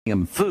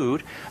them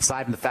food,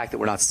 aside from the fact that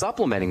we're not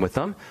supplementing with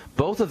them,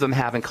 both of them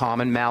have in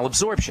common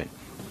malabsorption.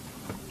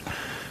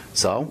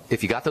 So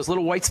if you got those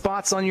little white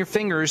spots on your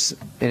fingers,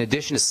 in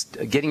addition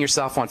to getting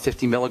yourself on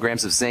 50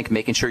 milligrams of zinc,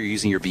 making sure you're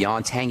using your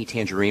Beyond Tangy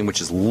Tangerine,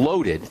 which is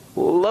loaded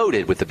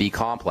with the B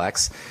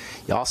complex,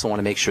 you also want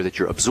to make sure that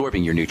you're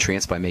absorbing your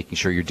nutrients by making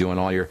sure you're doing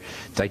all your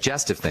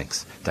digestive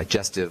things,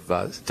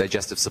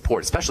 digestive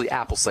support, especially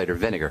apple cider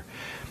vinegar.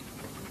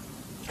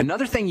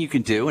 Another thing you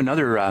can do,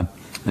 another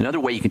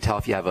way you can tell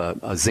if you have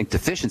a zinc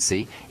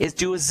deficiency, is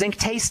do a zinc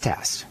taste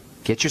test.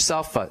 Get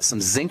yourself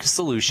some zinc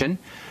solution,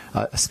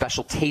 a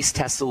special taste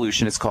test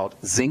solution. It's called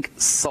zinc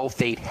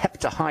sulfate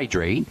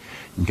heptahydrate.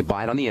 You can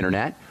buy it on the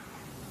internet.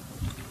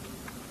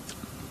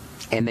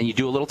 And then you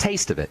do a little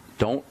taste of it.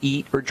 Don't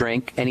eat or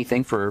drink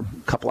anything for a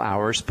couple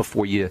hours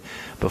before you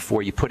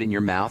put it in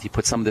your mouth. You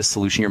put some of this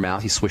solution in your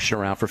mouth. You swish it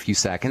around for a few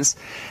seconds.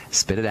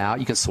 Spit it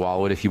out. You can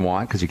swallow it if you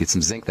want because you get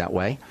some zinc that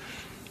way.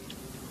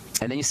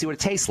 And then you see what it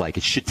tastes like.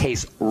 It should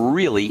taste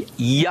really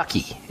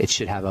yucky. It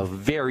should have a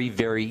very,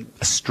 very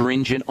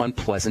astringent,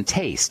 unpleasant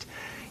taste.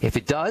 If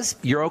it does,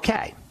 you're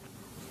okay.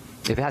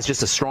 If it has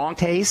just a strong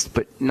taste,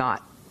 but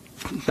not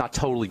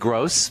totally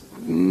gross,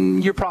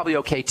 you're probably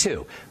okay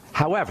too.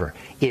 However,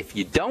 if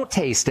you don't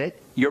taste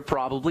it, you're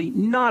probably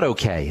not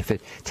okay. If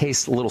it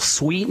tastes a little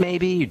sweet,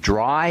 maybe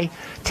dry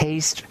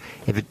taste,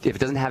 if it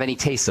doesn't have any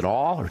taste at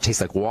all or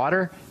tastes like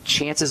water,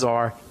 chances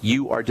are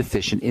you are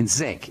deficient in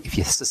zinc. If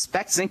you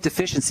suspect zinc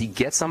deficiency,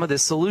 get some of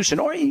this solution.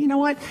 Or you know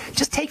what?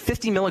 Just take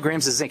 50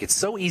 milligrams of zinc. It's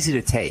so easy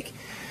to take.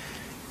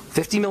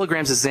 50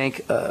 milligrams of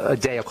zinc a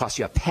day will cost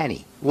you a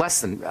penny.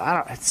 Less than,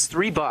 it's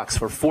 $3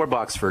 or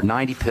 $4 for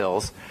 90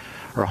 pills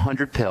or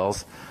 100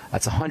 pills.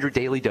 That's 100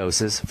 daily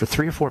doses for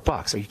 $3 or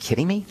 $4. Are you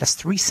kidding me? That's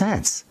 3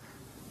 cents.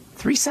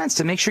 3 cents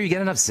to make sure you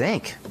get enough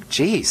zinc.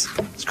 Jeez,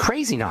 it's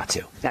crazy not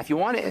to. Now, if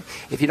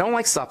you don't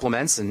like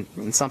supplements, and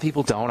some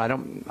people don't,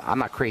 I'm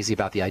not crazy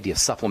about the idea of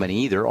supplementing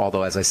either.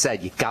 Although, as I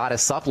said, you gotta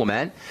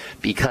supplement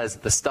because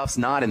the stuff's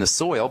not in the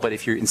soil. But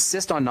if you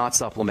insist on not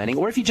supplementing,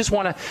 or if you just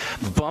want to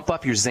bump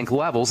up your zinc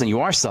levels and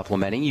you are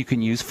supplementing, you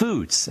can use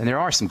foods, and there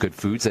are some good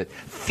foods that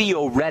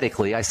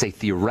theoretically, I say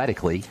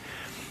theoretically,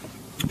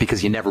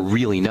 because you never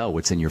really know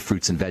what's in your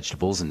fruits and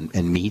vegetables and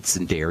meats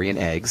and dairy and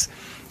eggs.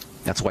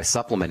 That's why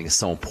supplementing is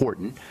so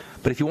important.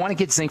 But if you want to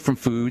get zinc from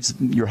foods,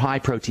 your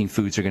high-protein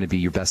foods are going to be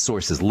your best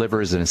sources.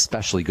 Liver is an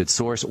especially good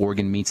source.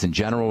 Organ meats in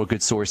general are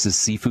good sources.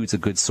 Seafood's a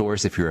good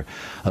source. If you're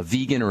a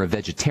vegan or a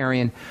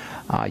vegetarian,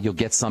 you'll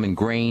get some in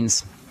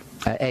grains.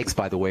 Eggs,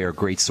 by the way, are a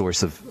great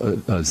source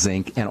of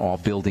zinc and all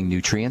building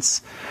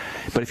nutrients.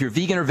 But if you're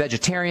vegan or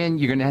vegetarian,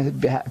 you're going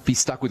to be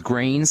stuck with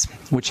grains,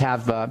 which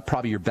have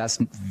probably your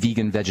best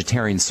vegan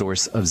vegetarian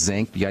source of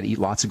zinc. You got to eat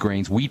lots of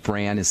grains. Wheat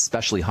bran is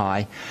especially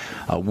high.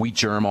 Wheat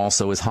germ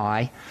also is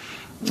high.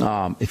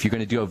 If you're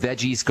going to do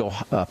veggies, go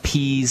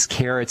peas,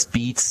 carrots,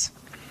 beets.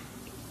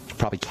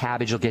 Probably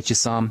cabbage will get you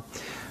some.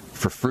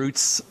 For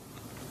fruits,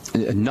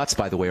 nuts,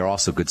 by the way, are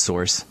also a good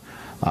source.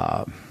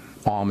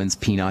 Almonds,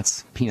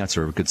 peanuts. Peanuts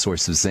are a good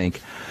source of zinc.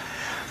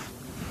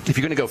 If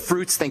you're going to go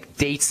fruits, think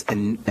dates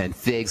and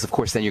figs. Of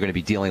course, then you're going to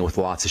be dealing with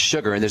lots of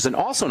sugar. And there's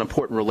also an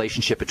important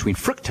relationship between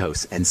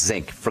fructose and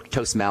zinc.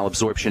 Fructose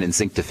malabsorption and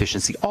zinc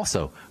deficiency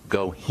also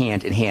go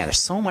hand in hand. There's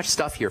so much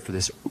stuff here for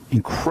this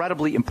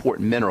incredibly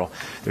important mineral.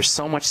 There's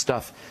so much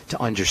stuff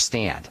to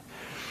understand.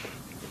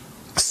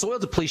 Soil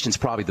depletion is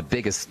probably the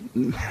biggest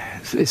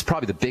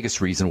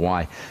reason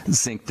why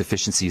zinc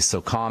deficiency is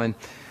so common.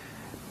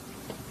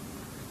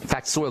 In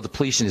fact, soil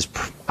depletion is,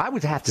 I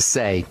would have to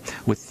say,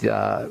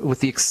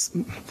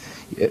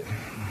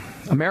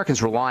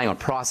 Americans relying on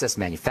processed,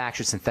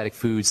 manufactured synthetic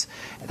foods,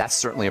 that's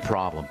certainly a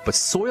problem. But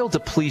soil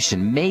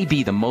depletion may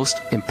be the most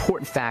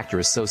important factor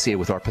associated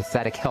with our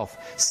pathetic health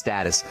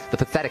status, the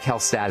pathetic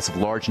health status of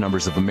large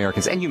numbers of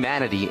Americans and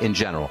humanity in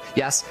general.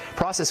 Yes,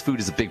 processed food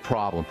is a big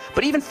problem,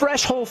 but even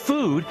fresh whole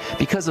food,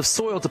 because of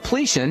soil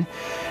depletion,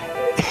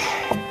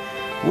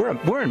 we're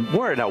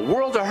in a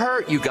world of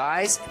hurt, you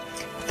guys.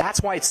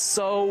 That's why it's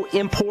so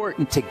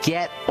important to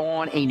get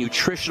on a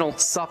nutritional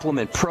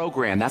supplement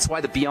program. That's why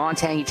the Beyond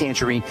Tangy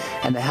Tangerine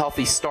and the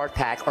Healthy Start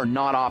Pack are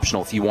not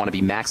optional if you want to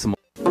be maximal.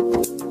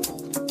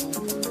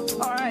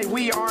 All right,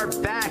 we are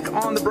back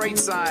on the bright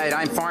side.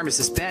 I'm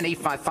Pharmacist Ben.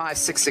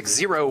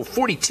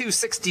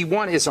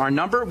 855-660-4261 is our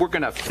number. We're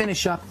going to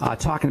finish up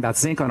talking about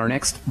zinc on our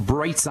next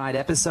bright side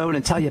episode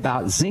and tell you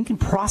about zinc and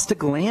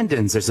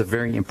prostaglandins. There's a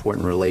very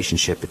important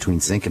relationship between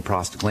zinc and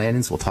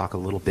prostaglandins. We'll talk a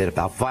little bit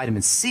about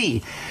vitamin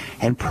C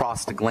and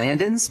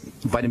prostaglandins.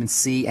 Vitamin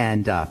C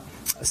and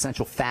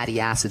essential fatty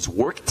acids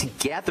work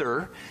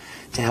together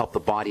to help the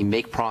body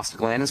make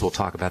prostaglandins. We'll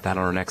talk about that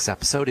on our next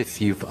episode. If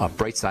you've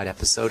bright side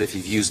episode, if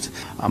you've used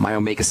my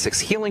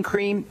omega-6 healing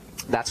cream,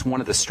 that's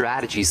one of the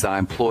strategies that I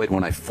employed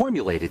when I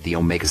formulated the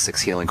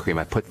omega-6 healing cream.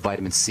 I put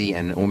vitamin C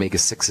and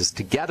omega-6s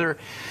together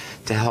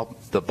to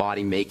help the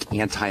body make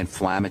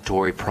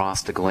anti-inflammatory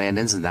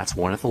prostaglandins, and that's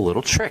one of the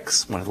little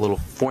tricks, one of the little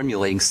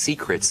formulating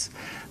secrets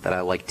that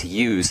I like to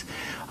use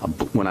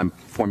when I'm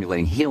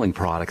formulating healing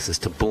products is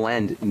to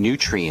blend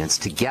nutrients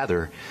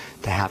together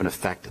to have an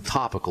effect, a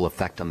topical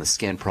effect on the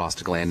skin.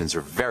 Prostaglandins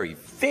are very,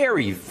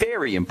 very,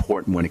 very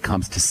important when it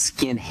comes to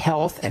skin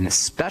health, and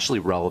especially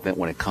relevant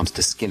when it comes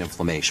to skin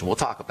inflammation. We'll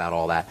talk about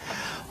all that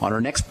on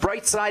our next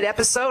Bright Side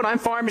episode. I'm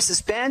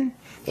Pharmacist Ben.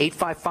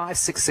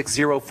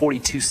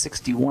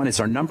 855-660-4261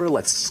 is our number.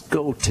 Let's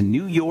go to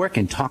New York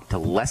and talk to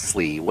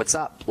Leslie. What's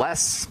up,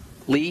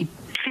 Leslie?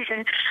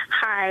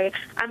 Hi.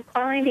 I'm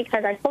calling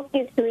because I spoke to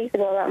you 2 weeks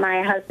ago about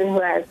my husband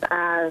who has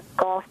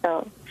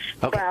gallstones.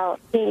 Okay. Well,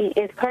 he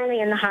is currently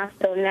in the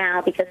hospital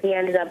now because he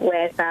ended up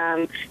with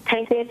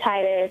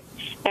pancreatitis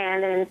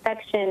and an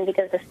infection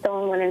because the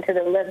stone went into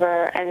the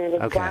liver and it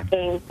was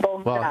blocking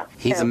both ducts.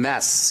 He's a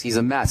mess. He's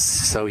a mess.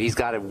 So he's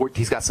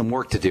got some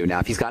work to do now.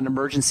 If he's got an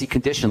emergency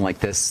condition like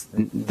this,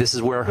 this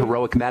is where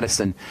heroic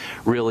medicine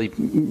really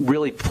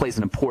plays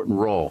an important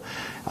role.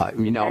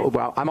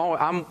 Well,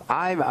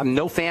 I'm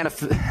no fan of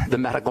the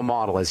medical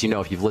model, as you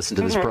know, if you've listened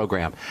to this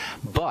program,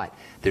 but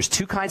there's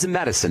two kinds of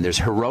medicine. There's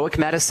heroic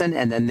medicine,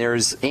 and then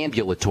there's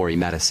ambulatory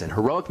medicine.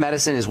 Heroic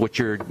medicine is what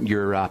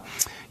your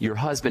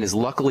husband is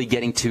luckily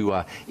getting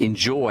to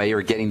enjoy,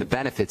 or getting the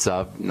benefits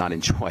of, not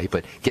enjoy,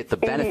 but get the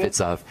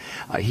benefits of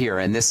here.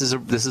 And this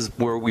is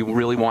where we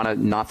really want to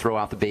not throw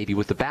out the baby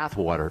with the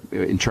bathwater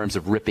in terms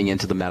of ripping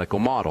into the medical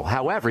model.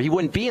 However, he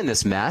wouldn't be in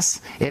this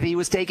mess if he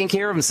was taking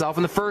care of himself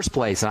in the first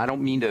place. And I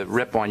don't mean to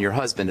rip on your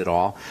husband at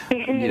all.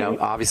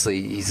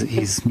 Obviously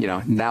he's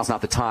now's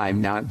not the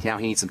time. Now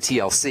he needs some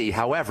TLC.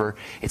 However,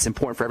 it's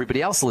important for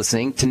everybody else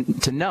listening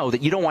to know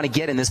that you don't want to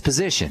get in this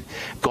position.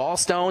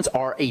 Gallstones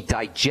are a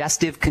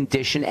digestive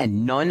condition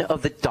and none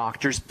of the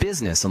doctor's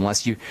business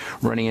unless you're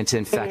running into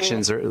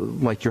infections or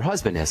like your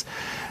husband is.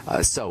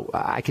 So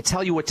I could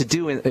tell you what to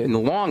do in the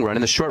long run.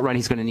 In the short run,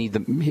 he's going to need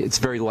it's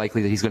very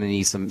likely that he's going to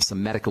need some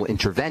medical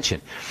intervention.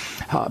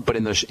 But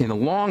in the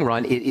long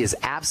run, it is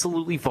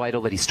absolutely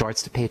vital that he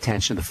starts to pay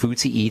attention to the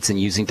foods he eats and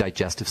using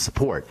digestive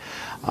support.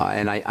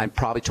 And I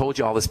probably told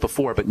you all this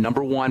before, but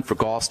number one for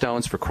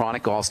gallstones, for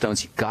chronic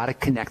gallstones, you've got to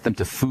connect them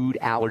to food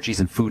allergies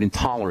and food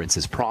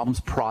intolerances, problems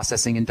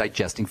processing and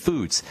digesting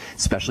foods,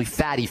 especially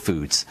fatty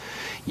foods.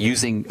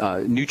 Using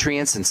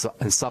nutrients and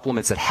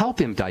supplements that help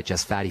him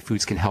digest fatty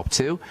foods can help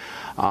too.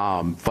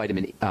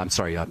 Lecithin,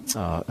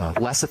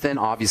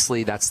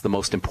 obviously, that's the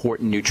most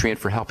important nutrient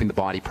for helping the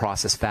body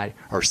process fat,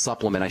 or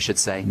supplement, I should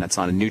say. That's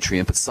not a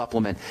nutrient, but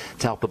supplement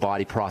to help the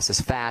body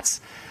process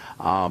fats.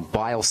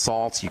 Bile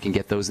salts, you can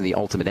get those in the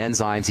Ultimate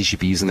Enzymes. You should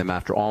be using them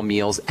after all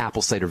meals.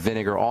 Apple cider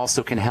vinegar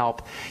also can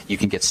help. You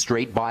can get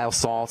straight bile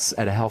salts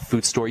at a health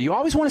food store. You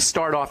always want to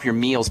start off your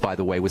meals, by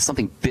the way, with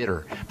something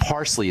bitter.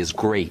 Parsley is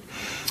great.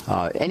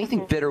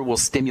 Anything bitter will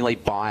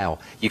stimulate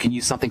bile. You can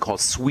use something called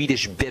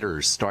Swedish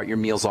bitters. Start your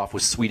meals off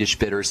with Swedish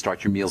bitters.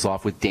 Start your meals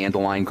off with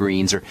dandelion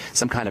greens or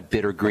some kind of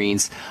bitter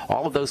greens.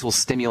 All of those will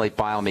stimulate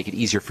bile, make it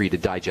easier for you to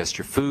digest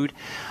your food.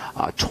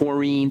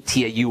 Taurine,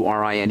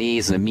 Taurine,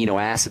 is an amino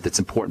acid that's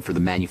important for the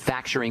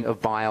manufacturing of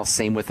bile.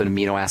 Same with an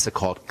amino acid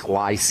called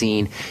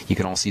glycine. You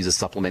can also use a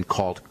supplement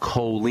called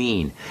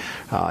choline.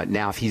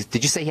 Now,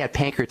 did you say he had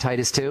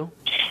pancreatitis too?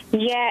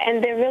 Yeah,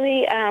 and they're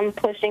really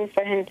pushing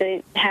for him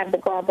to have the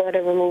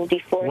gallbladder removed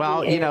before.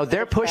 Well,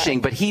 they're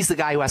pushing, but he's the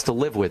guy who has to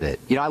live with it.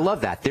 I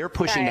love that. They're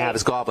pushing to have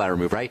his gallbladder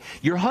removed, right?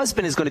 Your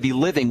husband is going to be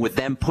living with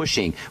them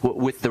pushing,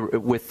 with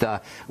what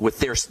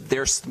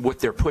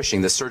they're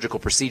pushing, the surgical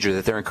procedure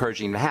that they're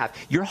encouraging him to have.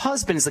 Your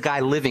husband is the guy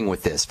living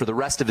with this for the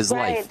rest of his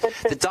life.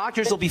 The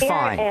doctors will be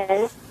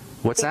fine.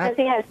 What's that?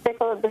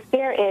 The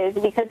fear is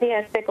because he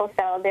has sickle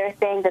cell, they're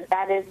saying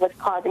that is what's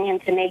causing him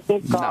to make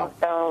these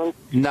gallstones.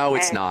 No,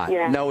 it's not.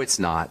 No, it's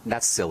not.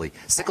 That's silly.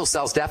 Sickle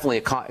cell is definitely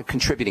a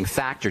contributing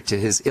factor to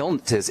his ill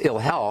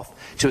health,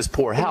 to his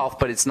poor health,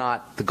 but it's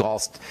not the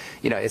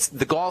it's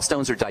the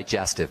gallstones are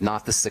digestive,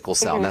 not the sickle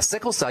cell. Now,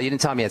 sickle cell, you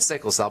didn't tell me he had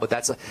sickle cell, but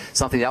that's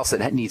something else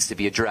that needs to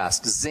be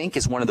addressed. Zinc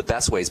is one of the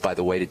best ways, by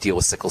the way, to deal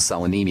with sickle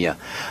cell anemia.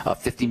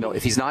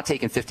 If he's not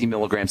taking 50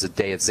 milligrams a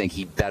day of zinc,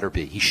 he better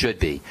be. He should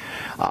be.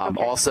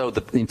 Also,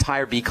 the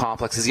entire B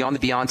complex. Is he on the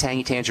Beyond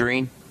Tangy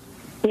Tangerine?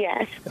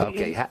 Yes.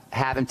 Okay.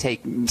 Have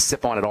him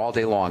sip on it all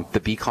day long. The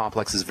B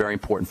complex is very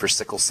important for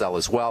sickle cell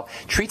as well.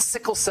 Treat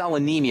sickle cell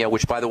anemia,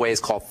 which, by the way, is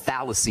called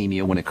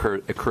thalassemia when it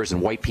occurs in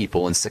white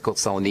people, and sickle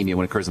cell anemia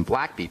when it occurs in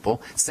black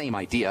people. Same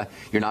idea.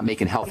 You're not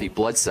making healthy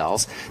blood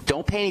cells.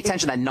 Don't pay any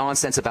attention to that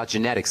nonsense about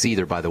genetics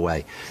either, by the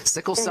way.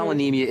 Sickle cell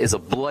anemia is a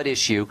blood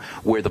issue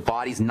where the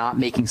body's not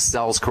making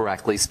cells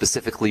correctly,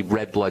 specifically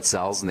red blood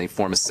cells, and they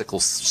form a sickle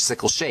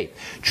shape.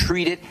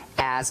 Treat it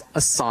as a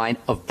sign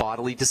of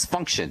bodily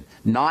dysfunction,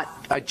 not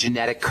a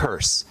genetic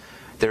curse.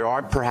 There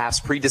are perhaps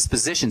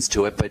predispositions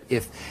to it, but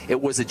if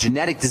it was a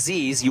genetic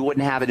disease, you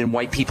wouldn't have it in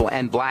white people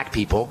and black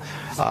people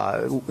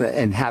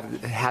and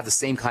have the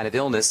same kind of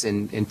illness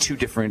in two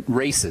different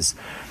races.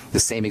 The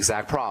same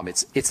exact problem.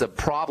 It's a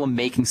problem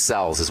making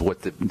cells is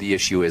what the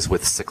issue is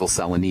with sickle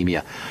cell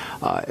anemia,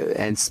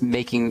 and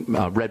making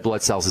red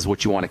blood cells is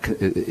what you want to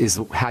is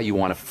how you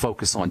want to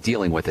focus on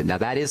dealing with it. Now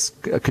that is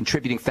a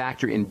contributing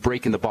factor in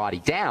breaking the body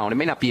down. It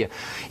may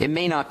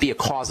not be a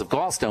cause of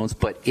gallstones,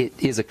 but it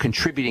is a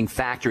contributing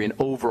factor in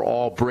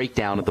overall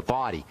breakdown of the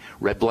body.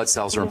 Red blood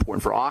cells are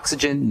important for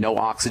oxygen. No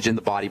oxygen,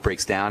 the body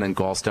breaks down, and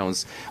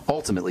gallstones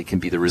ultimately can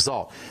be the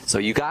result. So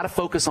you got to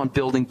focus on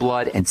building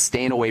blood and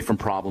staying away from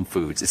problem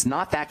foods. It's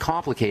not that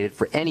complicated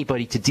for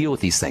anybody to deal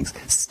with these things.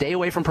 Stay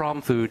away from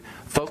problem food,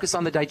 focus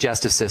on the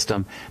digestive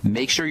system,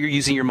 make sure you're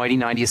using your Mighty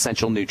 90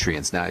 essential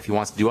nutrients. Now, if he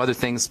wants to do other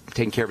things,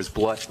 taking care of his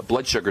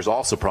blood sugar is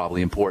also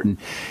probably important,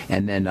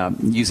 and then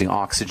using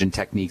oxygen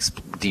techniques,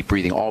 deep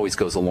breathing always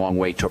goes a long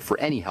way for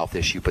any health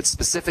issue, but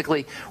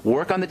specifically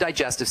work on the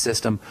digestive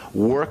system,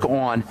 work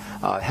on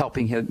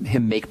helping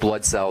him make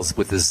blood cells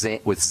with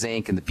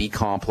zinc and the B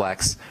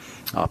complex.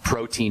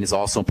 Protein is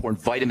also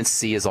important. Vitamin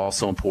C is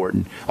also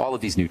important. All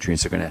of these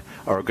nutrients are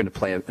going to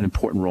play an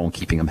important role in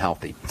keeping them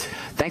healthy.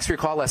 Thanks for your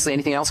call, Leslie.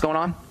 Anything else going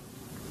on?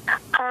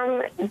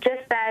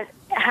 Just that,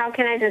 how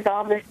can I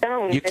dissolve the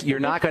stone? You're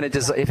not going to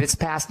dissolve. If it's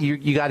past,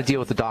 you got to deal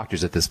with the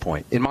doctors at this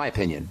point, in my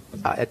opinion,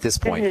 at this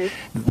point.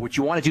 What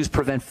you want to do is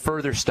prevent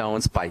further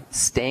stones by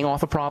staying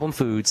off of problem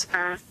foods,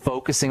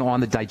 focusing on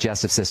the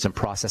digestive system,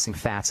 processing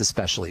fats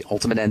especially,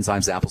 ultimate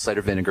enzymes, apple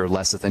cider vinegar,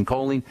 lecithin,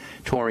 choline,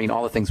 taurine,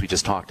 all the things we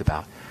just talked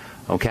about.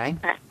 Okay?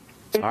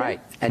 All right.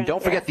 And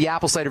don't forget the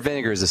apple cider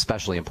vinegar is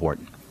especially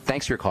important.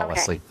 Thanks for your call,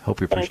 Leslie.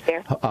 Hope you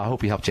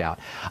helped you out.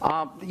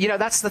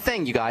 That's the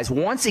thing, you guys.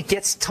 Once it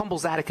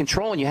tumbles out of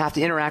control and you have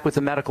to interact with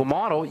the medical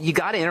model, you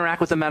got to interact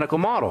with the medical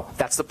model.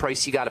 That's the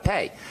price you got to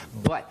pay.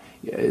 But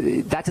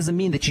that doesn't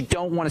mean that you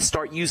don't want to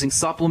start using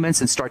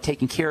supplements and start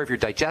taking care of your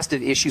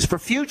digestive issues for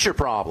future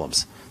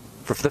problems.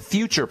 For the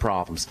future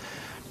problems.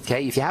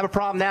 Okay, if you have a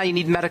problem now, you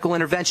need medical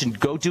intervention.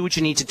 Go do what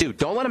you need to do.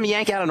 Don't let them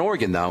yank out an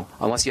organ, though,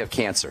 unless you have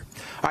cancer.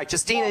 All right,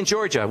 Justina in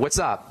Georgia, what's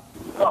up?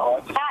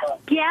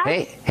 Yeah.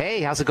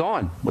 Hey, how's it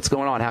going? What's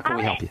going on? How can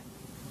we help you?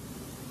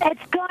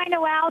 It's going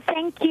well.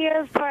 Thank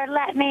you for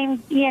letting me,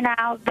 be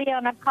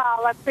on a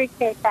call. I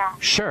appreciate that.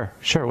 Sure.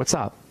 What's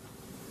up?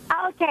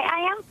 Okay,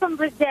 I am from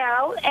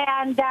Brazil,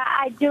 and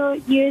I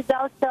do use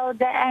also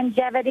the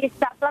longevity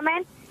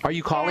supplement. Are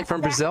you calling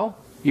from Brazil?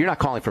 You're not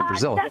calling from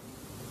Brazil.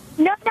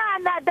 No,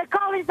 the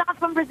call is not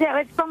from Brazil.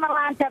 It's from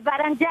Atlanta, but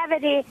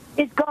longevity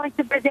is going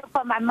to Brazil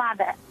for my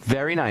mother.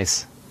 Very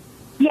nice.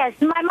 Yes,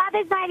 my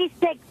mother's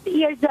 96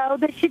 years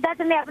old. She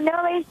doesn't have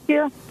no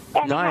issue.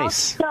 And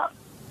nice. So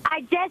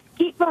I just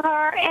keep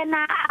her, and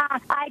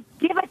I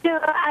give it to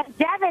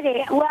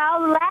longevity.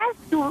 Well, last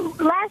 2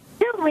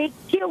 weeks,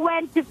 she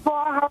went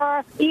for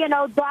her,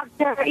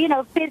 doctor,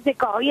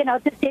 physical,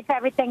 to see if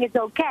everything is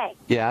okay.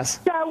 Yes.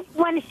 So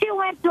when she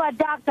went to a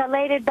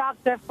lady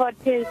doctor,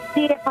 to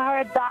see if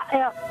her heart...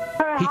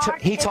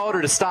 He told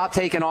her to stop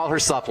taking all her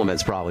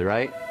supplements, probably,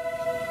 right?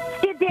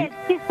 She did.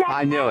 She said...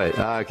 I knew it.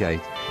 Okay.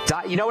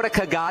 You know what a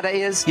cagada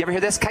is? You ever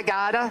hear this?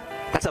 Cagada?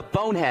 That's a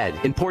bonehead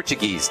in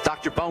Portuguese.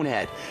 Dr.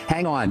 Bonehead.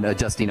 Hang on,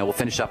 Justina. We'll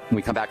finish up when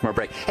we come back from our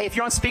break. Hey, if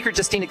you're on speaker,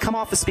 Justina, come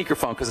off the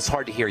speakerphone because it's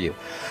hard to hear you.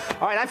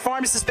 All right, I'm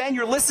Pharmacist Ben.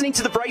 You're listening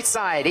to The Bright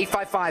Side.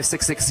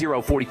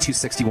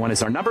 855-660-4261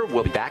 is our number.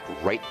 We'll be back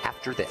right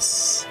after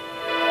this.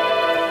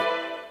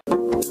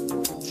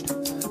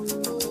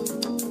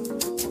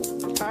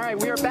 All right,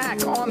 we are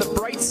back on The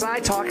Bright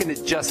Side talking to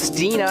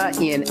Justina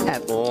in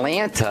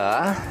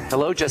Atlanta.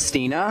 Hello,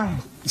 Justina.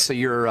 So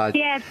you're...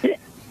 yes.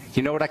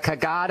 You know what a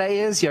cagada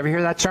is? You ever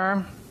hear that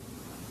term?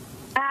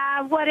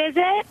 What is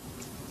it?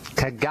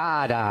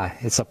 Cagada.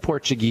 It's a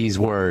Portuguese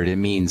word. It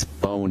means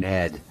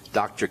bonehead.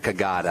 Dr.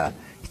 Cagada.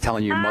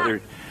 Telling your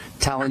mother...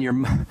 Telling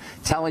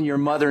your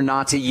mother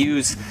not to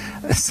use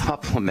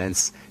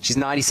supplements. She's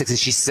 96. Is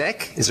she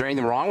sick? Is there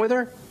anything wrong with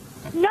her?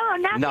 No,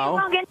 nothing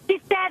wrong. And she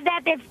said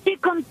that if she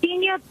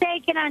continues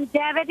taking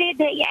longevity,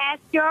 the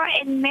extra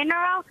and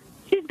mineral,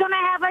 she's going to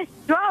have a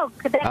stroke.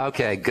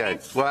 Okay, good.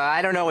 Well,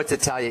 I don't know what to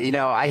tell you.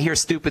 I hear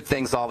stupid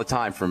things all the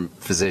time from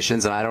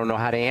physicians, and I don't know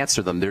how to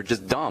answer them. They're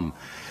just dumb.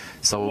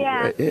 So,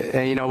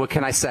 what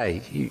can I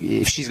say?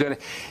 If she's going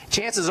to,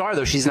 chances are,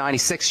 though, she's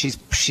 96.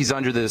 She's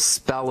under the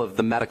spell of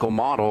the medical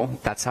model.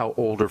 That's how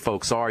older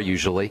folks are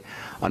usually,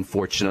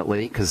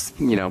 unfortunately, because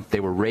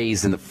they were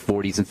raised in the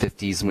 40s and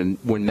 50s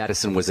when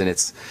medicine was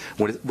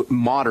when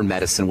modern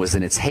medicine was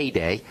in its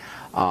heyday.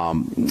 I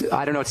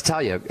don't know what to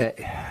tell you.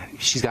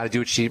 She's got to do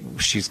what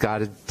she's got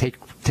to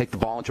take the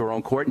ball into her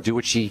own court and do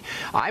what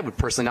I would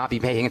personally not be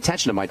paying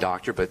attention to my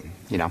doctor, but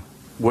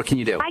what can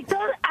you do? I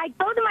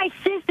told my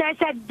sister, I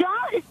said,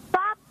 don't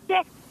stop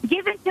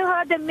giving to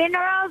her the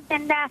minerals,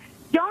 and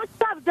don't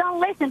stop, don't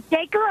listen.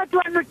 Take her to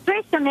a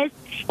nutritionist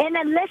and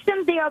then listen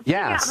to the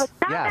opinion of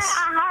a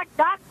heart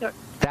doctor.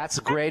 That's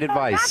great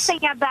advice.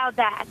 Nothing about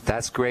that.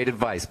 That's great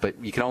advice,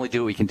 but you can only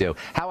do what we can do.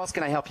 How else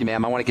can I help you,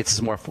 ma'am? I want to get to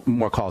some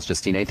more calls,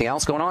 Justine. Anything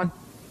else going on?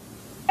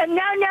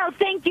 No,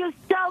 thank you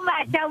so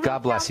much. God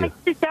bless you. My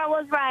sister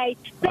was right.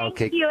 Thank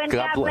you, and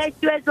God bless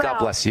you as well. God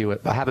bless you.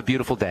 Have a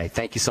beautiful day.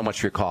 Thank you so much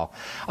for your call.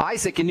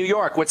 Isaac in New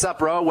York, what's up,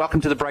 bro?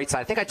 Welcome to the bright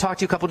side. I think I talked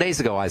to you a couple days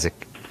ago, Isaac.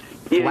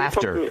 Yeah,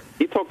 Laughter.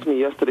 You talked to me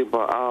yesterday,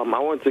 but I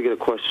wanted to get a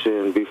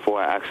question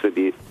before I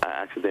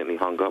accidentally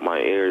hung up. My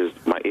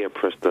ear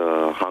pressed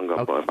the hung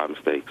up button by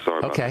mistake. Sorry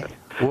about that. Okay.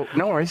 Well,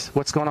 no worries.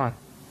 What's going on?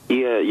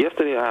 Yeah,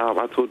 yesterday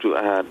I told you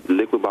I had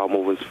liquid bowel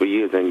movements for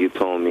years, and you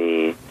told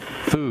me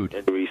food.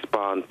 In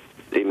response,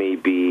 it may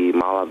be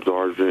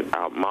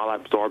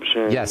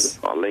malabsorption. Yes.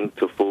 Linked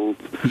to food.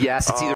 Yes, it's either